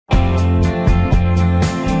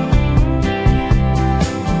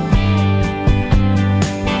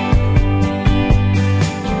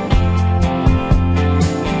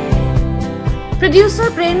Producer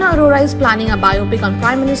Prerna Arora is planning a biopic on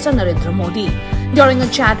Prime Minister Narendra Modi. During a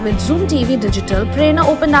chat with Zoom TV Digital, Prerna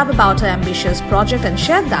opened up about her ambitious project and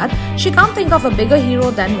shared that she can't think of a bigger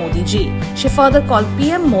hero than Modi ji. She further called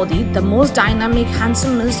PM Modi the most dynamic,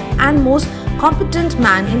 handsomest and most competent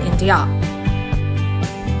man in India.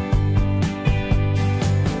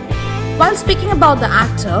 While speaking about the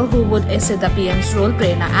actor who would essay the PM's role,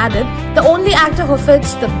 Prerna added, the only actor who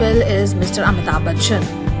fits the bill is Mr. Amitabh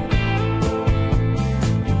Bachchan.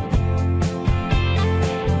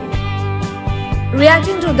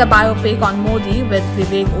 Reacting to the biopic on Modi with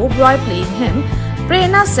Vivek Oberoi playing him,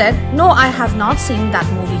 Prerna said, "No, I have not seen that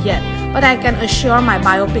movie yet, but I can assure my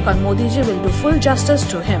biopic on Modi ji will do full justice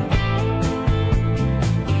to him."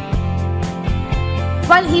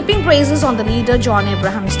 While heaping praises on the leader, John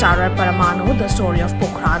Abraham starrer Paramanu, the story of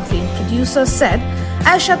Pokhran fame producer, said,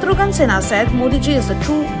 as Shatrughan Sinha said, Modi ji is the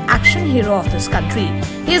true action hero of this country.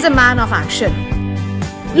 He is a man of action.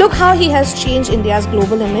 Look how he has changed India's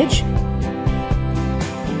global image.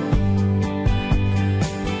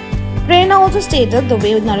 Prerna also stated the way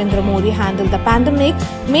Narendra Modi handled the pandemic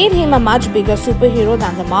made him a much bigger superhero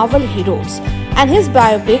than the Marvel heroes, and his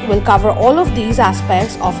biopic will cover all of these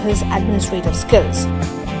aspects of his administrative skills.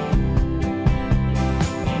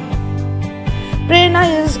 Prerna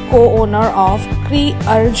is co-owner of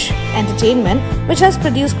Urge Entertainment, which has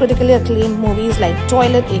produced critically acclaimed movies like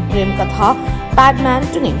Toilet, Ek Prem Katha,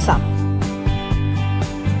 Batman, to name some.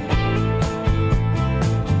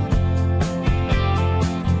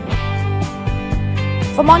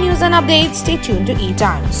 For more news and updates, stay tuned to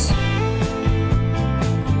ETimes.